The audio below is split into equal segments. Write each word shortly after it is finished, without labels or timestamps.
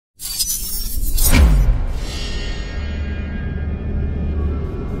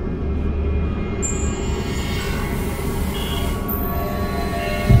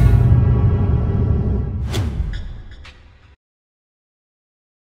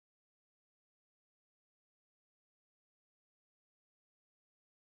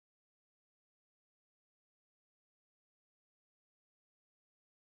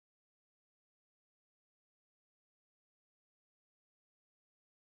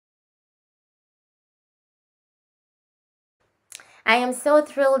I am so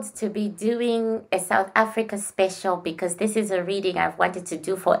thrilled to be doing a South Africa special because this is a reading I've wanted to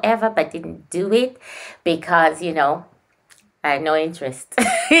do forever but didn't do it because, I had no interest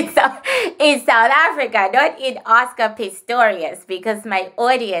in South Africa, not in Oscar Pistorius, because my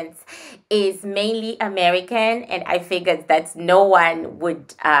audience is mainly American, and I figured that no one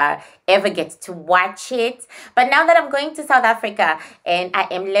would ever get to watch it. But now that I'm going to South Africa and I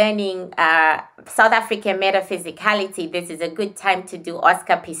am learning South African metaphysicality, this is a good time to do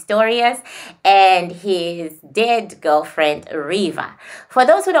Oscar Pistorius and his dead girlfriend, Reeva. For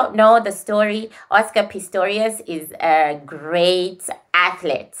those who don't know the story, Oscar Pistorius is a great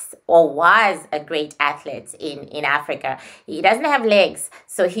athlete, or was a great athlete in Africa. He doesn't have legs,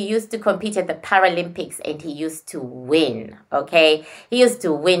 so he used to compete at the Paralympics and he used to win, okay? He used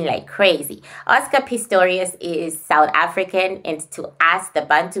to win like crazy. Oscar Pistorius is South African, and to ask the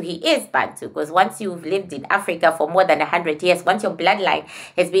Bantu, he is Bantu, because once you've lived in Africa for more than 100 years, once your bloodline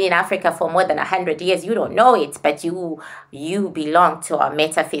has been in Africa for more than 100 years, you don't know it, but you belong to our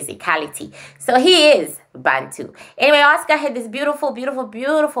metaphysicality. So he is Bantu. Anyway, Oscar had this beautiful girlfriend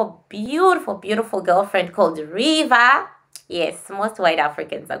called Reeva. Yes, most white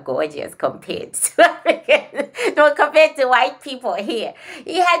Africans are gorgeous compared to Africans. No, compared to white people here.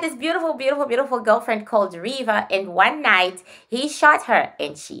 He had this beautiful girlfriend called Reeva, and one night he shot her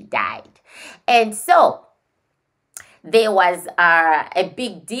and she died. And so there was a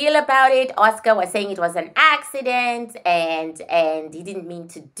big deal about it. Oscar was saying it was an accident and he didn't mean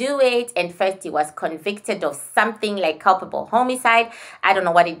to do it. And first he was convicted of something like culpable homicide. I don't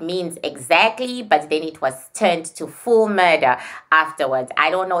know what it means exactly, but then it was turned to full murder afterwards.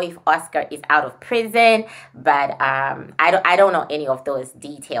 I don't know if Oscar is out of prison, but I don't know any of those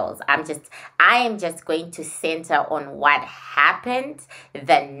details. I am just going to center on what happened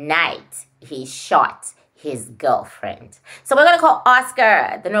the night he shot his girlfriend. So we're going to call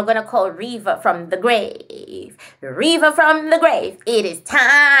Oscar, then we're going to call Reeva from the grave. Reeva from the grave, it is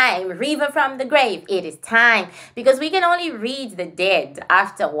time. Reeva from the grave, it is time. Because we can only read the dead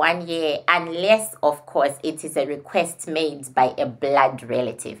after 1 year, unless, of course, it is a request made by a blood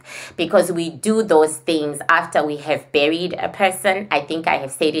relative. Because we do those things after we have buried a person. I think I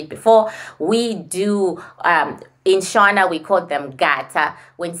have said it before. We do in Shona, we call them gata.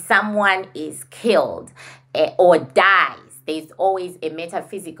 When someone is killed or dies, there's always a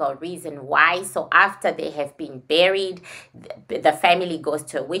metaphysical reason why. So after they have been buried, the family goes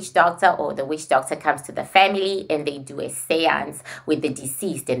to a witch doctor, or the witch doctor comes to the family and they do a seance with the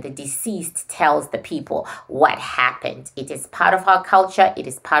deceased, and the deceased tells the people what happened. It is part of our culture. It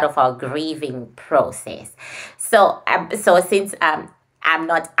is part of our grieving process. So since I'm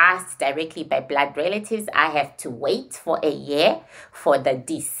not asked directly by blood relatives, I have to wait for a year for the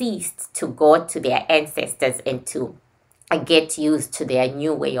deceased to go to their ancestors and to get used to their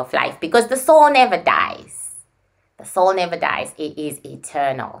new way of life, because the soul never dies. The soul never dies. It is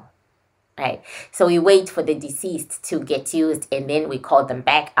eternal, right? So we wait for the deceased to get used, and then we call them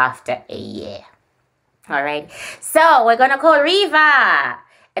back after a year. All right. So we're going to call Reeva,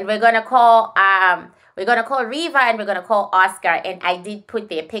 and we're going to call Reeva, and we're going to call Oscar. And I did put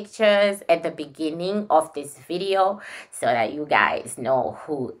their pictures at the beginning of this video so that you guys know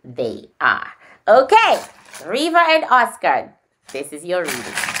who they are. Okay, Reeva and Oscar, this is your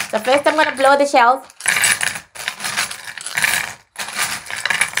reading. So first I'm going to blow the shells.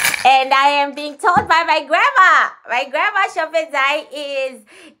 And I am being told by my grandma. My grandma Shopenzai is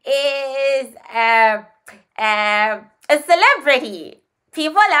a celebrity.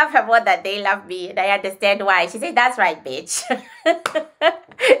 People love her more than they love me, and I understand why. She said, "That's right, bitch."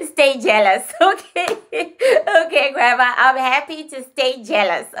 Stay jealous, okay? Okay, Grandma, I'm happy to stay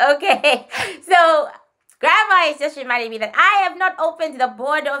jealous, okay? So, Grandma is just reminding me that I have not opened the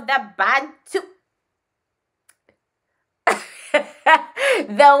board of the Bantu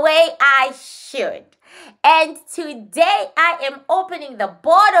the way I should. And today I am opening the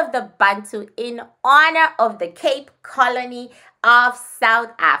board of the Bantu in honor of the Cape Colony of South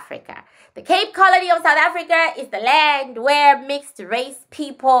Africa. The Cape Colony of South Africa is the land where mixed race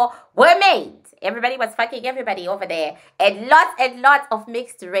people were made. Everybody was fucking everybody over there. And lots of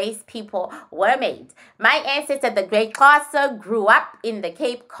mixed race people were made. My ancestor, the Great Xhosa, grew up in the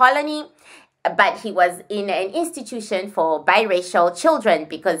Cape Colony, but he was in an institution for biracial children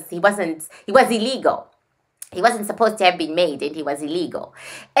because he was illegal. He wasn't supposed to have been made, and he was illegal.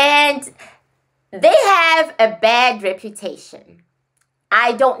 And they have a bad reputation.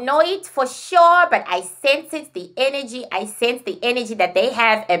 I don't know it for sure, but I sense it, the energy. I sense the energy that they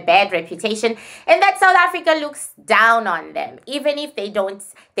have a bad reputation and that South Africa looks down on them, even if they don't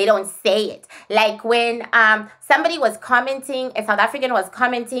say it. Like when somebody was commenting, a South African was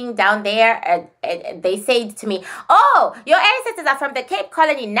commenting down there, they said to me, "Oh, your ancestors are from the Cape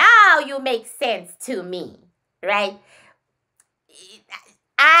Colony. Now you make sense to me," right?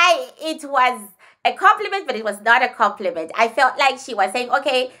 It was a compliment, but it was not a compliment. I felt like she was saying,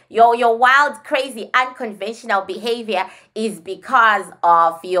 okay, your wild, crazy, unconventional behavior is because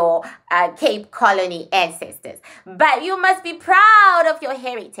of your Cape Colony ancestors. But you must be proud of your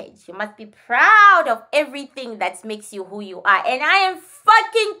heritage. You must be proud of everything that makes you who you are. And I am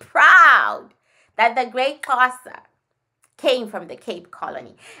fucking proud that the great Xhosa came from the Cape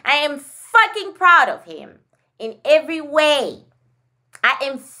Colony. I am fucking proud of him in every way. I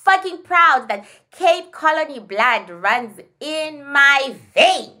am fucking proud that Cape Colony blood runs in my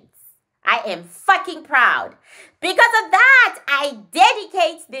veins. I am fucking proud. Because of that, I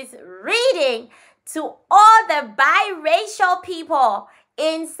dedicate this reading to all the biracial people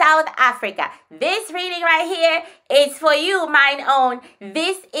in South Africa. This reading right here is for you, mine own.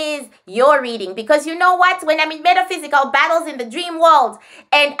 This is your reading. Because you know what? When I'm in metaphysical battles in the dream world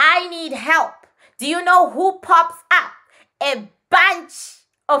and I need help, do you know who pops up? A bunch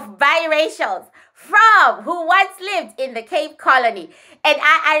of biracials from who once lived in the Cape Colony. And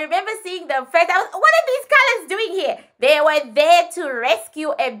I remember seeing them first. I was, what are these colors doing here? They were there to rescue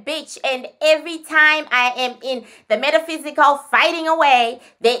a bitch. And every time I am in the metaphysical fighting away,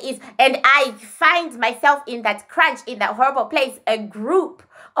 there is, and I find myself in that crunch, in that horrible place, a group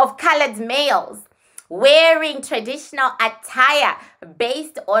of colored males wearing traditional attire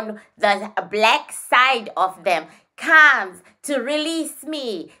based on the black side of them comes to release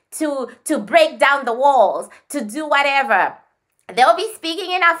me, to break down the walls, to do whatever. They'll be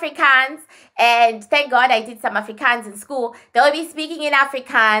speaking in Afrikaans, and thank God I did some Afrikaans in school. They'll be speaking in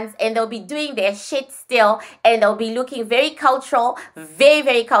Afrikaans, and they'll be doing their shit still, and they'll be looking very cultural, very,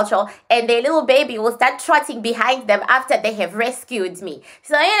 very cultural, and their little baby will start trotting behind them after they have rescued me.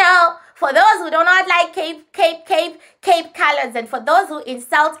 So, you know, for those who do not like Cape colors, and for those who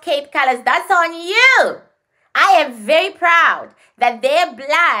insult Cape colors, that's on you. I am very proud that their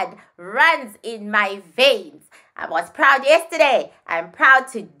blood runs in my veins. I was proud yesterday. I'm proud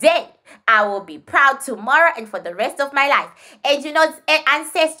today. I will be proud tomorrow and for the rest of my life. And you know,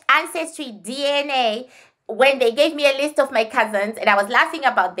 Ancestry DNA, when they gave me a list of my cousins, and I was laughing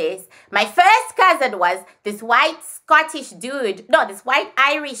about this, my first cousin was this white Scottish dude, no, this white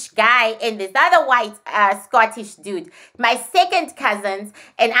Irish guy, and this other white Scottish dude. My second cousins,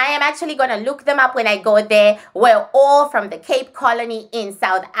 and I am actually going to look them up when I go there, were all from the Cape Colony in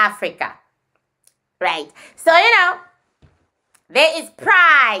South Africa. Right? So, you know, there is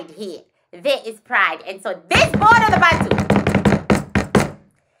pride here. There is pride. And so this board of the Bantu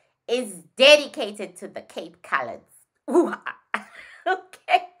is dedicated to the Cape Colors.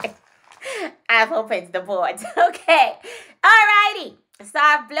 Okay. I've opened the board. Okay. Alrighty. So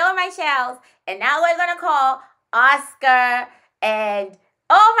I've blown my shells. And now we're going to call Oscar and...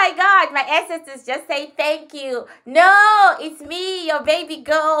 oh my God, my ancestors just say thank you. No, it's me, your baby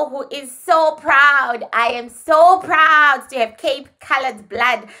girl, who is so proud. I am so proud to have Cape-colored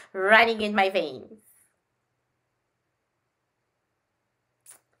blood running in my veins.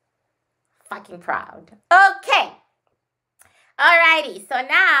 Fucking proud. Okay. Alrighty, so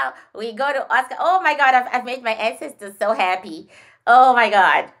now we go to Oscar. Oh my God, I've made my ancestors so happy. Oh my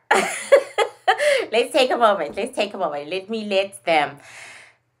God. Let's take a moment. Let's take a moment. Let me let them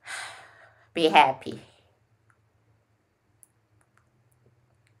be happy.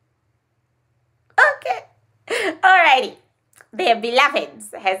 Okay. Alrighty. Their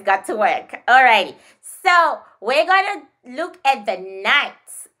beloveds has got to work. Alrighty. So we're going to look at the night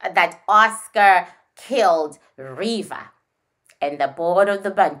that Oscar killed Reeva. And the board of the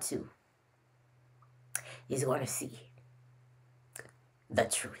Bantu is going to see the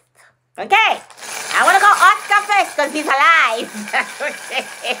truth. Okay. I want to go Oscar first because he's alive.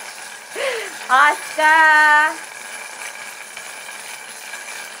 Okay. Oscar.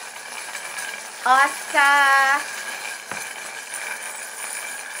 Oscar.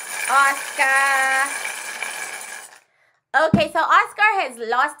 Oscar. Okay, so Oscar has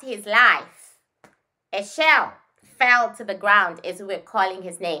lost his life. A shell fell to the ground as we were calling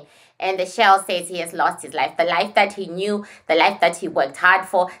his name. And the shell says he has lost his life. The life that he knew, the life that he worked hard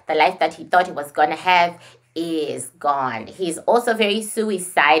for, the life that he thought he was going to have is gone. He's also very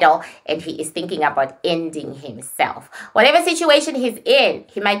suicidal and he is thinking about ending himself. Whatever situation he's in,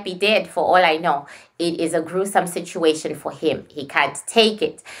 he might be dead for all I know. it is a gruesome situation for him. He can't take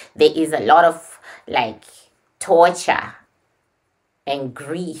it. There is a lot of like torture and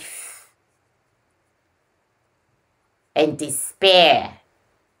grief and despair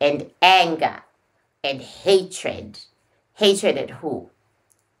and anger and hatred. Hatred at who?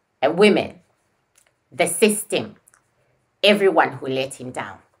 At women, the system, everyone who let him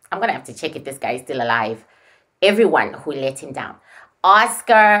down. I'm going to have to check if this guy is still alive. Everyone who let him down.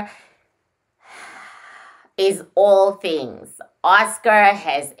 Oscar is all things. Oscar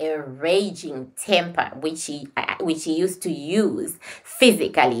has a raging temper, which he used to use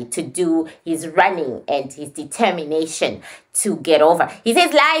physically to do his running and his determination to get over. He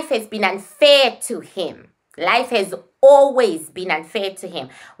says life has been unfair to him. Life has always been unfair to him.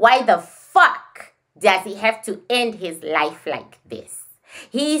 Why the fuck does he have to end his life like this?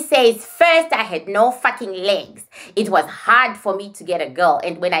 He says, first I had no fucking legs. It was hard for me to get a girl.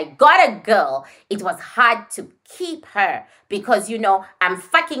 And when I got a girl, it was hard to keep her. Because, you know, I'm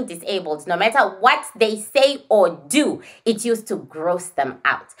fucking disabled. No matter what they say or do, it used to gross them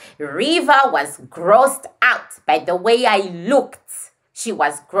out. Reeva was grossed out by the way I looked. She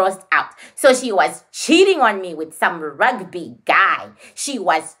was grossed out. So she was cheating on me with some rugby guy. She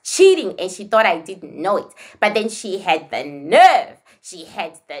was cheating and she thought I didn't know it. But then she had the nerve. She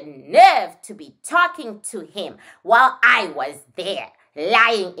had the nerve to be talking to him while I was there,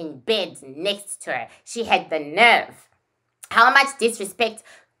 lying in bed next to her. She had the nerve. How much disrespect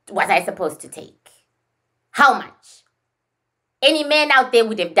was I supposed to take? How much? Any man out there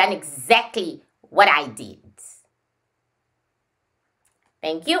would have done exactly what I did.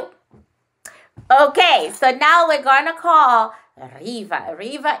 Thank you. Okay, so now we're going to call Reeva.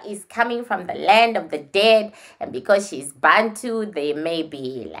 Reeva is coming from the land of the dead. And because she's Bantu, they may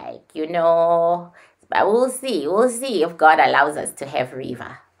be like, you know. But we'll see. We'll see if God allows us to have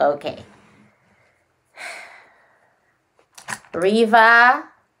Reeva. Okay. Reeva.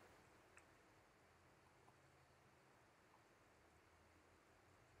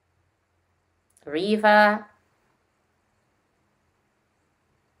 Reeva.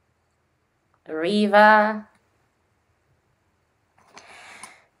 Reeva.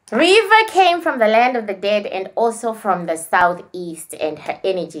 Reeva came from the land of the dead and also from the southeast, and her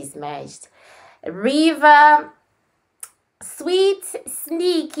energies merged. Reeva, sweet,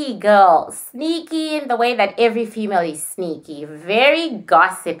 sneaky girl. Sneaky in the way that every female is sneaky. Very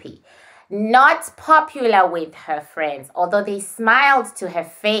gossipy. Not popular with her friends, although they smiled to her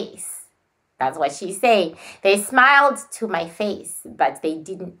face. That's what she's saying. They smiled to my face, but they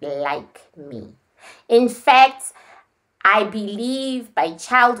didn't like me. In fact, I believe my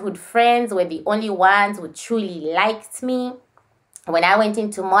childhood friends were the only ones who truly liked me. When I went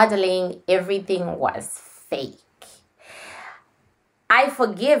into modeling, everything was fake. I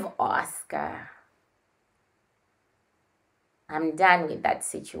forgive Oscar. I'm done with that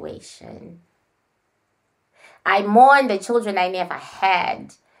situation. I mourn the children I never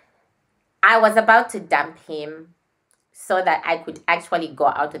had. I was about to dump him so that I could actually go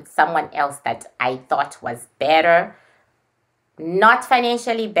out with someone else that I thought was better. Not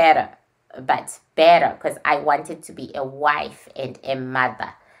financially better, but better, because I wanted to be a wife and a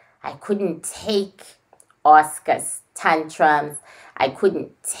mother. I couldn't take Oscar's tantrums. I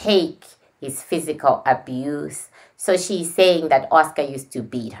couldn't take his physical abuse. So she's saying that Oscar used to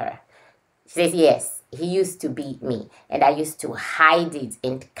beat her. She says, yes, he used to beat me, and I used to hide it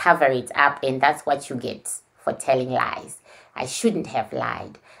and cover it up, and that's what you get for telling lies. I shouldn't have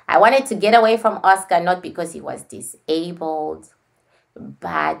lied. I wanted to get away from Oscar, not because he was disabled,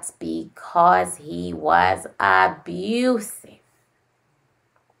 but because he was abusive.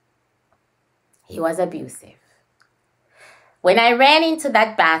 He was abusive. When I ran into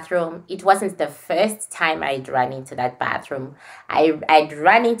that bathroom, it wasn't the first time I'd run into that bathroom. I'd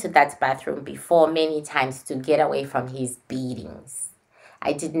run into that bathroom before many times to get away from his beatings.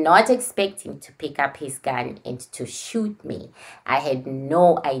 I did not expect him to pick up his gun and to shoot me. I had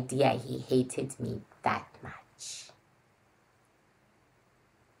no idea he hated me that much.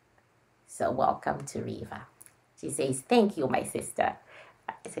 So welcome to Reeva. She says, thank you, my sister.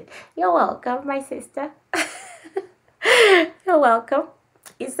 I said, you're welcome, my sister. You're welcome.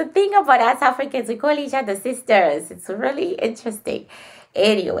 It's the thing about us Africans, we call each other sisters. It's really interesting.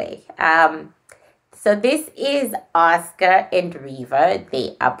 Anyway, so this is Oscar and Reeva.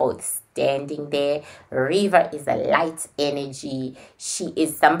 They are both standing there. Reeva is a light energy. She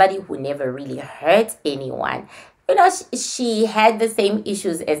is somebody who never really hurt anyone. she had the same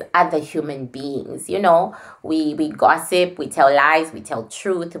issues as other human beings. We gossip, we tell lies, we tell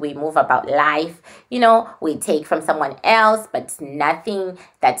truth, we move about life. We take from someone else, but nothing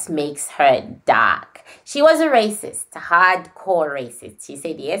that makes her dark. She was a racist, a hardcore racist. She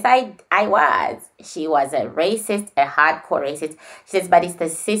said, yes, I was. She was a racist, a hardcore racist. She says, but it's the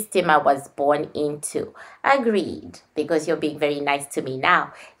system I was born into. Agreed, because you're being very nice to me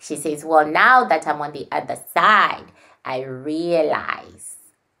now. She says, well, now that I'm on the other side, I realize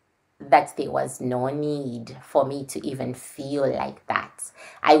that there was no need for me to even feel like that.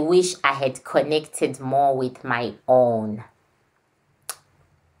 I wish I had connected more with my own.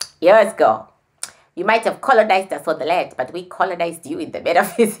 Years ago, you might have colonized us on the land, but we colonized you in the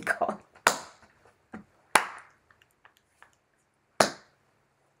metaphysical.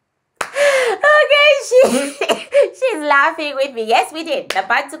 She's laughing with me. Yes, we did. The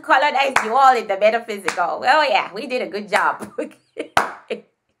Bantu colonized you all in the metaphysical. Well, yeah, we did a good job.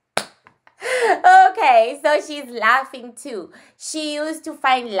 Okay, so she's laughing too. She used to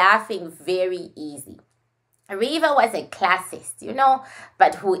find laughing very easy. Reeva was a classist,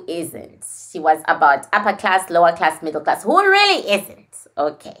 but who isn't? She was about upper class, lower class, middle class. Who really isn't?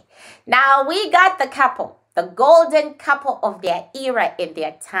 Okay. Now we got the couple, the golden couple of their era in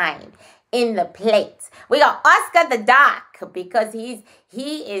their time, in the plate. We got Oscar the Dark, because he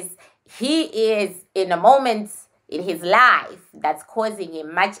is in a moment in his life that's causing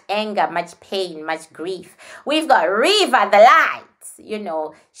him much anger, much pain, much grief. We've got Reeva the Light.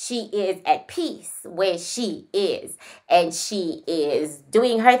 She is at peace where she is, and she is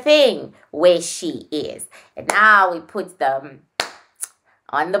doing her thing where she is. And now we put them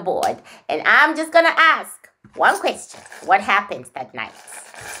on the board, and I'm just gonna ask one question. What happened that night?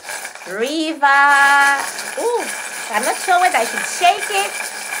 Reeva, I'm not sure whether I should shake it.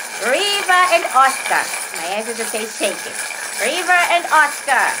 Reeva and Oscar. My answer to say shake it. Reeva and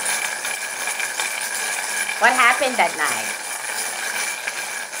Oscar. What happened that night?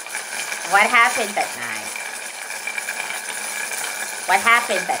 What happened that night? What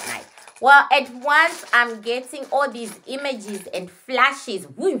happened that night? Well, at once I'm getting all these images and flashes.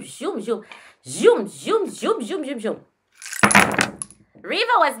 Zoom, zoom, zoom. Zoom, zoom, zoom, zoom, zoom, zoom.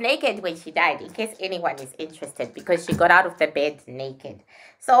 Reeva was naked when she died, in case anyone is interested, because she got out of the bed naked.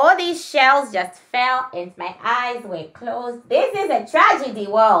 So all these shells just fell and my eyes were closed. This is a tragedy,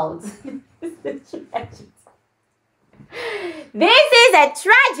 world. This is a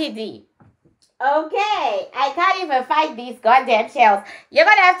tragedy. Okay, I can't even find these goddamn shells. You're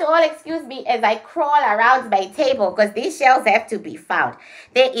going to have to all excuse me as I crawl around my table, because these shells have to be found.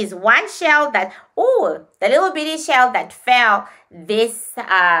 There is one shell that, the little bitty shell that fell this,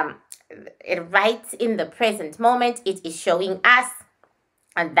 right in the present moment. It is showing us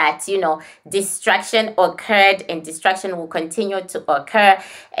and that, destruction occurred and destruction will continue to occur.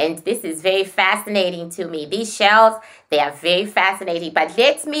 And this is very fascinating to me. These shells, they are very fascinating. But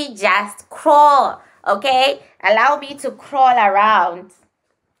let me just crawl, okay? Allow me to crawl around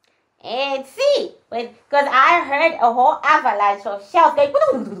and see. Because I heard a whole avalanche of shells going,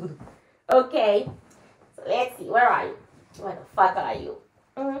 okay. So let's see. Where are you? Where the fuck are you?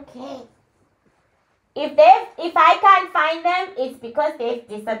 Okay. If I can't find them, it's because they've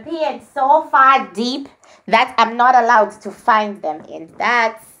disappeared so far deep that I'm not allowed to find them. And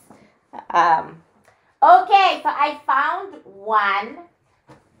that's okay. So I found one.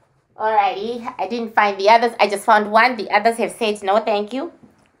 Alrighty, I didn't find the others. I just found one. The others have said no, thank you.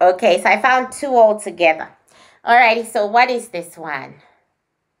 Okay, so I found two altogether. Alrighty, so what is this one?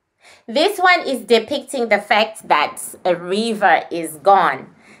 This one is depicting the fact that Reeva is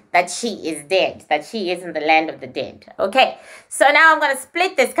gone. That she is dead, that she is in the land of the dead. Okay, so now I'm going to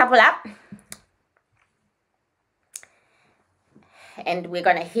split this couple up. And we're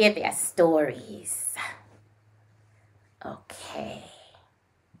going to hear their stories. Okay.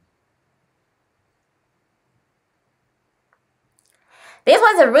 This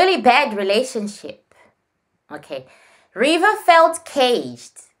was a really bad relationship. Okay. Reeva felt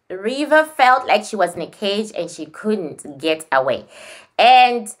caged. Reeva felt like she was in a cage and she couldn't get away.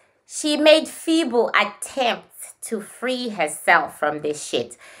 And she made feeble attempts to free herself from this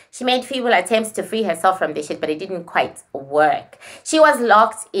shit. She made feeble attempts to free herself from this shit, but it didn't quite work. She was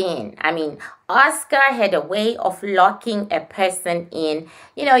locked in. I mean, Oscar had a way of locking a person in,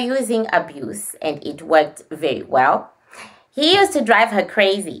 using abuse, and it worked very well. He used to drive her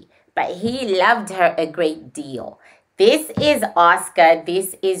crazy, but he loved her a great deal. This is Oscar,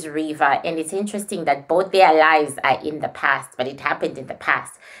 this is Reeva, and it's interesting that both their lives are in the past, but it happened in the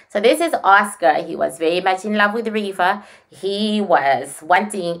past. So this is Oscar. He was very much in love with Reeva. He was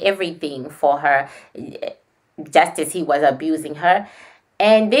wanting everything for her. just as he was abusing her.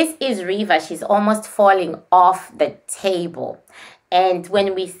 And this is Reeva. She's almost falling off the table. And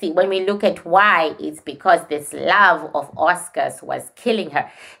when we look at why, it's because this love of Oscar's was killing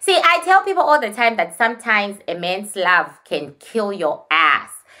her. See, I tell people all the time that sometimes a man's love can kill your ass.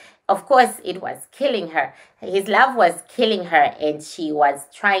 Of course, it was killing her. His love was killing her, and she was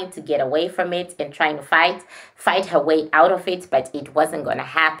trying to get away from it and trying to fight her way out of it, but it wasn't going to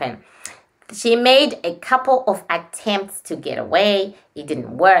happen. She made a couple of attempts to get away. It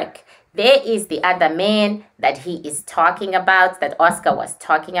didn't work. There is the other man that he is talking about, that Oscar was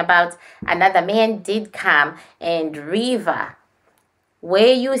talking about. Another man did come, and Reeva, were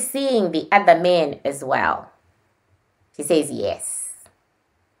you seeing the other man as well? She says yes.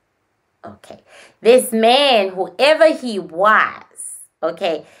 Okay. This man, whoever he was,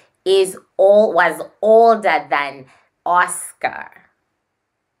 okay, was older than Oscar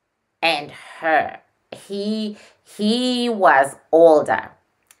and her. He was older,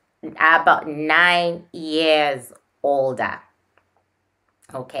 about 9 years older.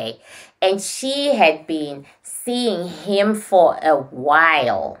 Okay. And she had been seeing him for a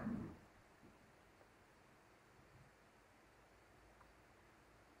while.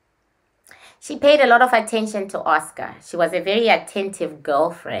 She paid a lot of attention to Oscar. She was a very attentive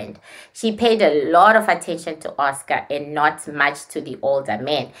girlfriend. She paid a lot of attention to Oscar and not much to the older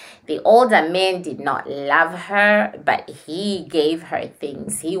man. The older man did not love her, but he gave her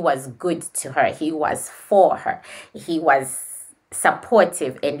things. He was good to her. He was for her. He was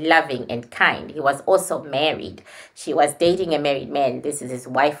supportive and loving and kind. He was also married. She was dating a married man. This is his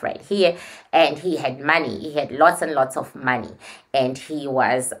wife right here. And he had money. He had lots and lots of money. And he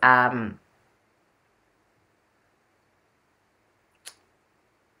was...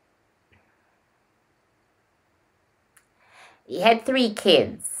 He had 3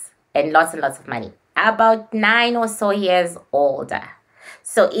 kids and lots of money, about 9 or so years older.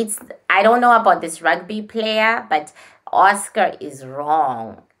 So I don't know about this rugby player, but Oscar is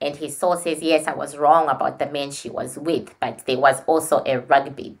wrong. And his soul says, yes, I was wrong about the man she was with, but there was also a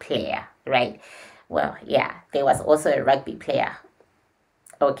rugby player, right? Well, yeah, there was also a rugby player.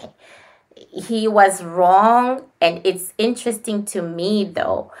 Okay. He was wrong, and it's interesting to me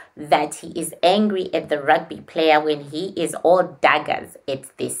though that he is angry at the rugby player when he is all daggers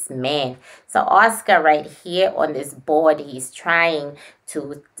at this man. So Oscar right here on this board, he's trying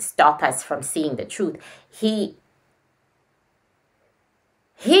to stop us from seeing the truth. He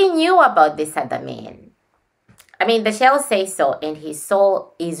knew about this other man. I mean, the shell says so, and his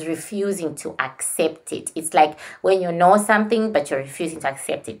soul is refusing to accept it. It's like when you know something but you're refusing to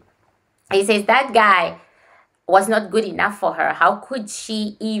accept it. He says that guy was not good enough for her. How could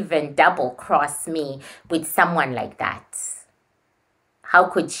she even double cross me with someone like that? How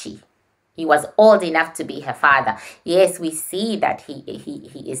could she? He was old enough to be her father. Yes, we see that he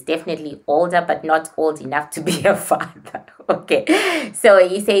is definitely older, but not old enough to be her father. Okay. So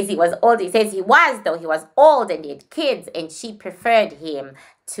he says he was old. He says he was old and he had kids, and she preferred him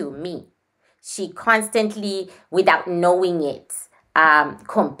to me. She constantly, without knowing it,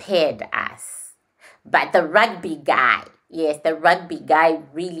 compared us. But the rugby guy, yes, the rugby guy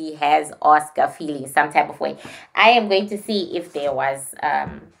really has Oscar feeling some type of way. I am going to see if there was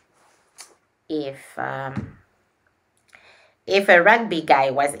if a rugby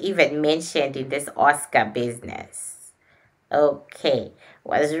guy was even mentioned in this Oscar business. Okay,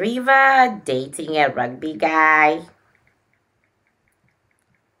 was Reeva dating a rugby guy?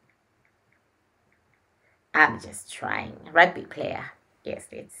 I'm just trying. Rugby player. Yes,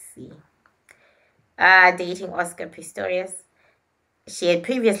 let's see. Dating Oscar Pistorius. She had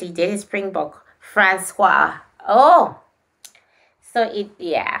previously dated Springbok Francois. Oh. So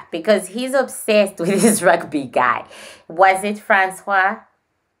because he's obsessed with this rugby guy. Was it Francois?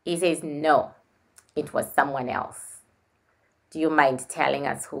 He says no. It was someone else. Do you mind telling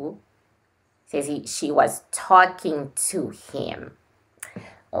us who? He says she was talking to him.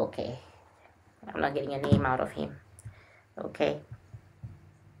 Okay. I'm not getting a name out of him. Okay.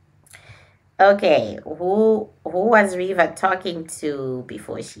 Okay. Who was Reeva talking to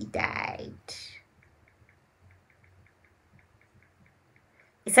before she died?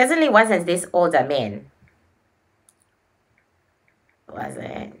 It certainly wasn't this older man.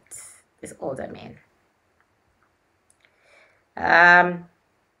 Wasn't this older man.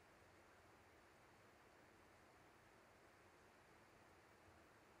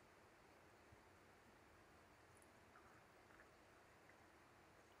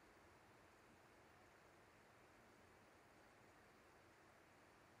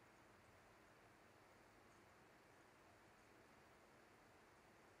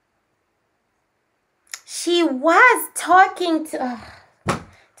 she was talking to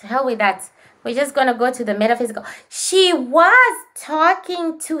hell with that. We're just going to go to the metaphysical. She was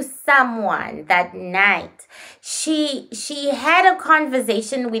talking to someone that night. She had a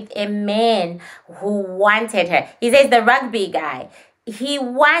conversation with a man who wanted her. He says the rugby guy. He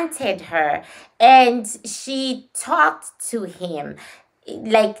wanted her, and she talked to him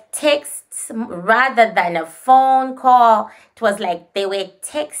like texts rather than a phone call. It was like they were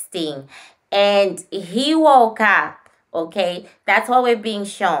texting, and he woke up. Okay, that's what we're being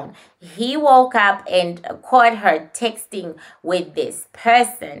shown. He woke up and caught her texting with this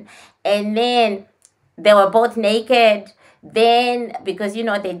person, and then they were both naked. Then, because you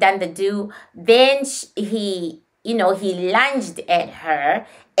know they done the do, then he lunged at her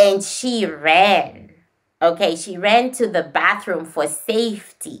and she ran. Okay, she ran to the bathroom for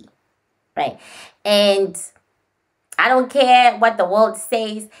safety, right? And I don't care what the world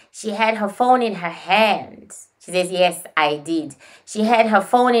says, she had her phone in her hand. She says, yes, I did. She had her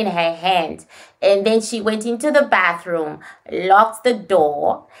phone in her hand, and then she went into the bathroom, locked the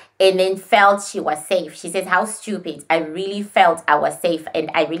door, and then felt she was safe. She says, how stupid. I really felt I was safe,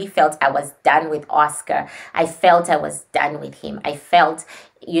 and I really felt I was done with Oscar. I felt I was done with him. I felt,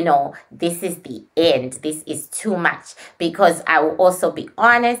 this is the end. This is too much. Because I will also be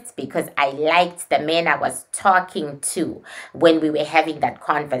honest, because I liked the man I was talking to when we were having that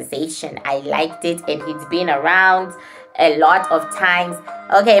conversation. I liked it, and he's been around a lot of times.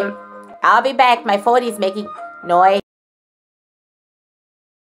 Okay, I'll be back. My phone is making noise.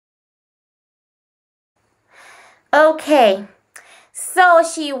 Okay, so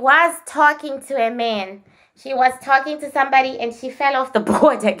she was talking to a man. She was talking to somebody and she fell off the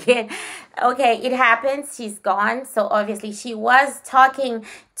board again. Okay, it happens. She's gone. So obviously she was talking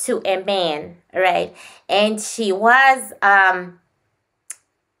to a man, right? And she was,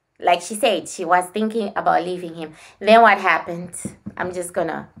 like she said, she was thinking about leaving him. Then what happened?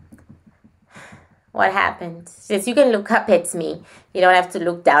 What happened? She says, you can look up at me. You don't have to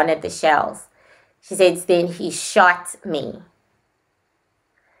look down at the shells. She says, then he shot me.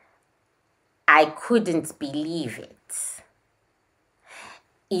 I couldn't believe it.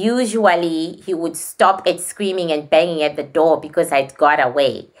 Usually, he would stop at screaming and banging at the door because I'd got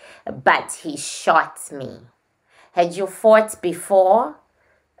away. But he shot me. Had you fought before?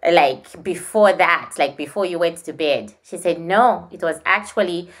 Like before that, like before you went to bed? She said, no, it was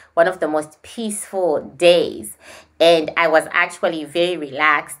actually one of the most peaceful days. And I was actually very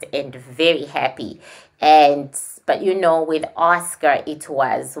relaxed and very happy. But with Oscar,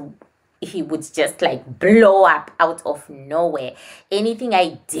 he would just like blow up out of nowhere. Anything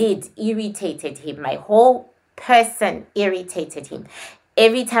I did irritated him. My whole person irritated him.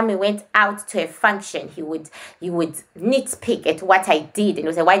 Every time we went out to a function, he would nitpick at what I did. And he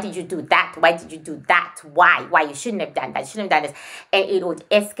would say, why did you do that? Why did you do that? Why? You shouldn't have done that. You shouldn't have done this. And it would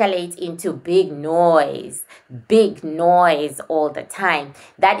escalate into big noise all the time.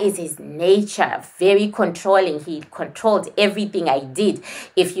 That is his nature. Very controlling. He controlled everything I did.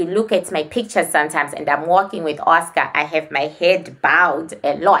 If you look at my pictures sometimes and I'm walking with Oscar, I have my head bowed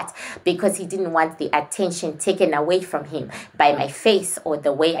a lot because he didn't want the attention taken away from him by my face or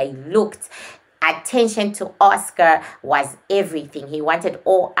the way I looked. Attention to Oscar was everything. He wanted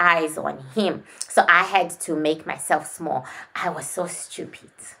all eyes on him. So I had to make myself small. I was so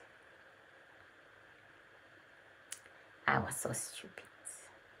stupid.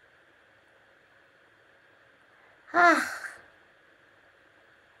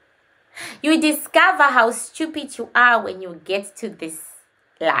 You discover how stupid you are when you get to this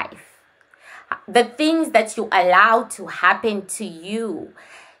life. The things that you allow to happen to you,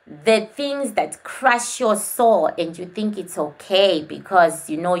 the things that crush your soul, and you think it's okay because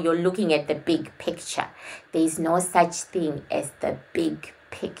you're looking at the big picture. There is no such thing as the big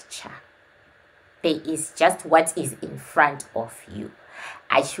picture. There is just what is in front of you.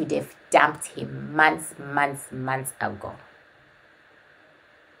 I should have dumped him months ago.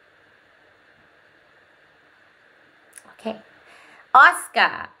 Okay.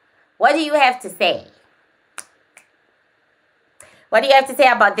 Oscar, what do you have to say? What do you have to say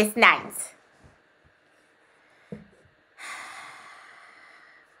about this night?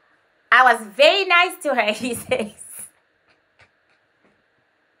 I was very nice to her, he says.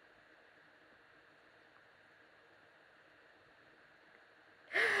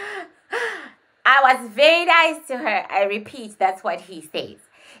 I was very nice to her. I repeat, that's what he says.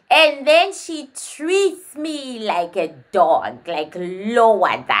 And then she treats me like a dog, like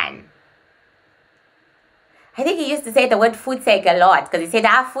lower than. I think he used to say the word footsack a lot because he said,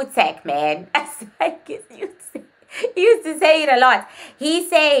 footsack, man. He used to say it a lot. He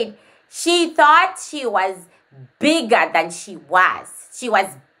said She thought she was bigger than she was. She was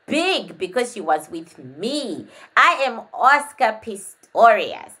big because she was with me. I am Oscar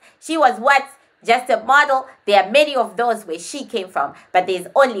Pistorius. She was what? Just a model. There are many of those where she came from, but there's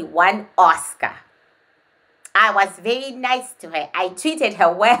only one Oscar. I was very nice to her. I treated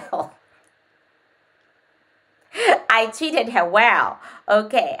her well. I treated her well.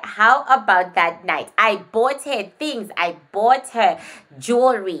 Okay, how about that night? I bought her things. I bought her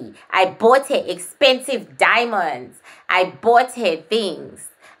jewelry. I bought her expensive diamonds. I bought her things.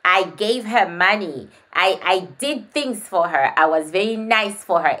 I gave her money. I did things for her. I was very nice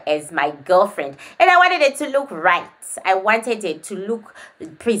for her as my girlfriend. And I wanted it to look right. I wanted it to look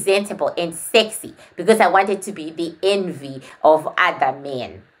presentable and sexy because I wanted to be the envy of other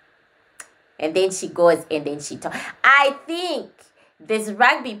men. And then she goes and then she talks. I think this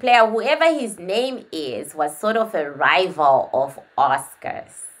rugby player, whoever his name is, was sort of a rival of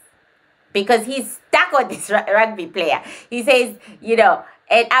Oscar's. Because he's stuck on this rugby player. He says, you know,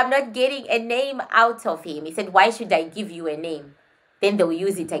 and I'm not getting a name out of him. He said, why should I give you a name? Then they'll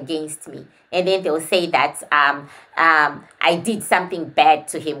use it against me. And then they'll say that I did something bad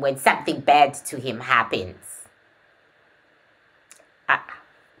to him when something bad to him happens.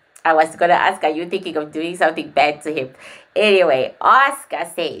 I was going to ask, are you thinking of doing something bad to him? Anyway, Oscar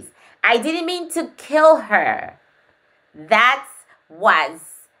says, I didn't mean to kill her. That was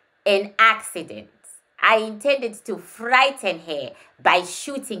an accident. I intended to frighten her by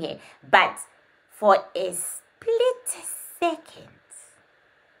shooting her. But for a split second,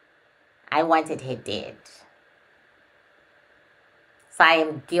 I wanted her dead. So I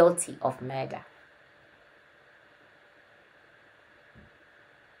am guilty of murder.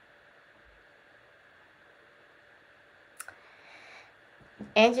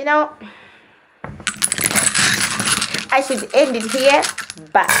 And you know, I should end it here,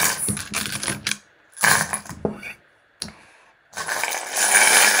 but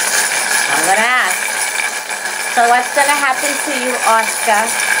I'm gonna ask. So what's gonna happen to you, Oscar?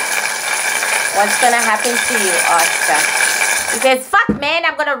 What's gonna happen to you, Oscar? He says, fuck man,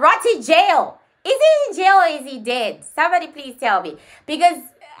 I'm gonna rot in jail. Is he in jail or is he dead? Somebody please tell me. Because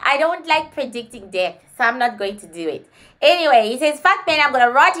I don't like predicting death, so I'm not going to do it. Anyway, he says, fuck man, I'm going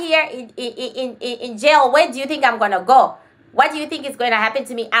to rot here in jail. Where do you think I'm going to go? What do you think is going to happen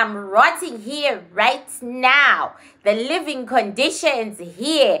to me? I'm rotting here right now. The living conditions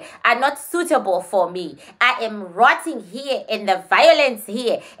here are not suitable for me. I am rotting here and the violence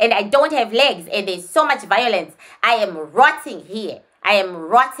here. And I don't have legs and there's so much violence. I am rotting here. I am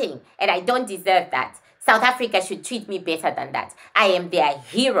rotting and I don't deserve that. South Africa should treat me better than that. I am their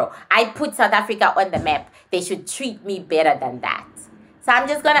hero. I put South Africa on the map. They should treat me better than that. So I'm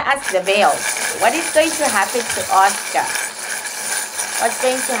just going to ask the veil, what is going to happen to Oscar? What's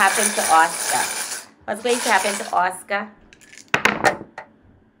going to happen to Oscar? What's going to happen to Oscar?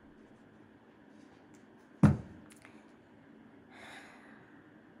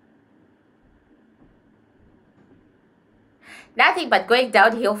 Nothing but going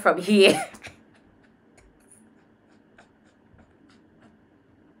downhill from here.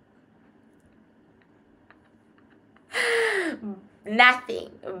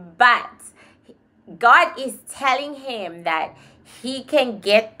 Nothing, but God is telling him that he can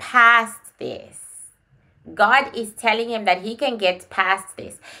get past this. God is telling him that he can get past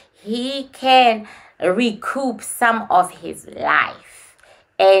this. He can recoup some of his life.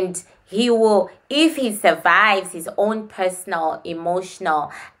 And he will, if he survives his own personal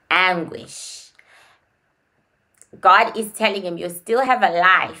emotional anguish, God is telling him you still have a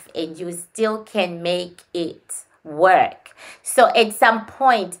life and you still can make it work. So at some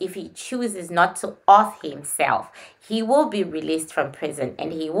point, if he chooses not to off himself, he will be released from prison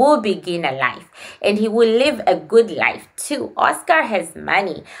and he will begin a life and he will live a good life too. Oscar has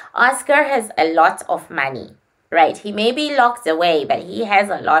money. Oscar has a lot of money, right? He may be locked away, but he has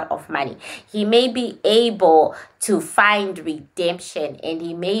a lot of money. He may be able to find redemption and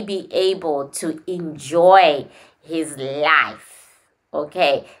he may be able to enjoy his life.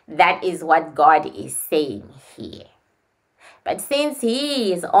 Okay, that is what God is saying here. But since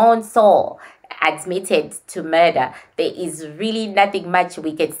his own soul admitted to murder, there is really nothing much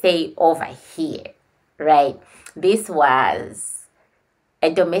we can say over here, right? This was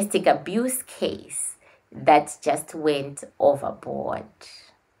a domestic abuse case that just went overboard.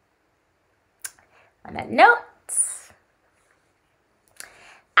 On that note,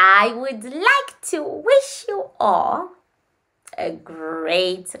 I would like to wish you all a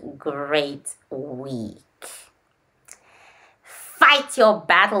great, great week. Fight your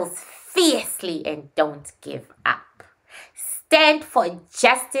battles fiercely and don't give up. stand for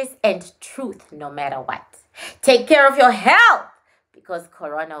justice and truth no matter what. Take care of your health because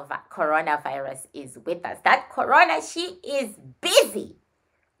coronavirus is with us. That corona, she is busy.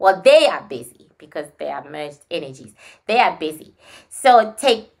 Well, they are busy because they are merged energies. They are busy. So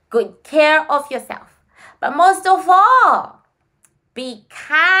take good care of yourself. But most of all, be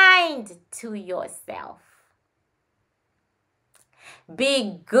kind to yourself.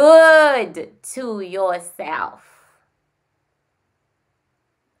 Be good to yourself.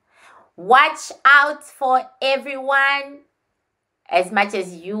 Watch out for everyone as much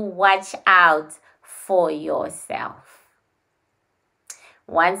as you watch out for yourself.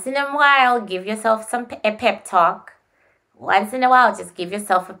 Once in a while, give yourself a pep talk. Once in a while, just give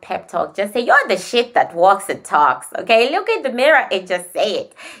yourself a pep talk. Just say, you're the shit that walks and talks. Okay, look in the mirror and just say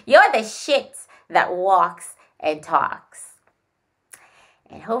it. You're the shit that walks and talks.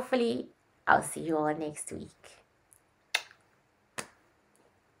 And hopefully, I'll see you all next week.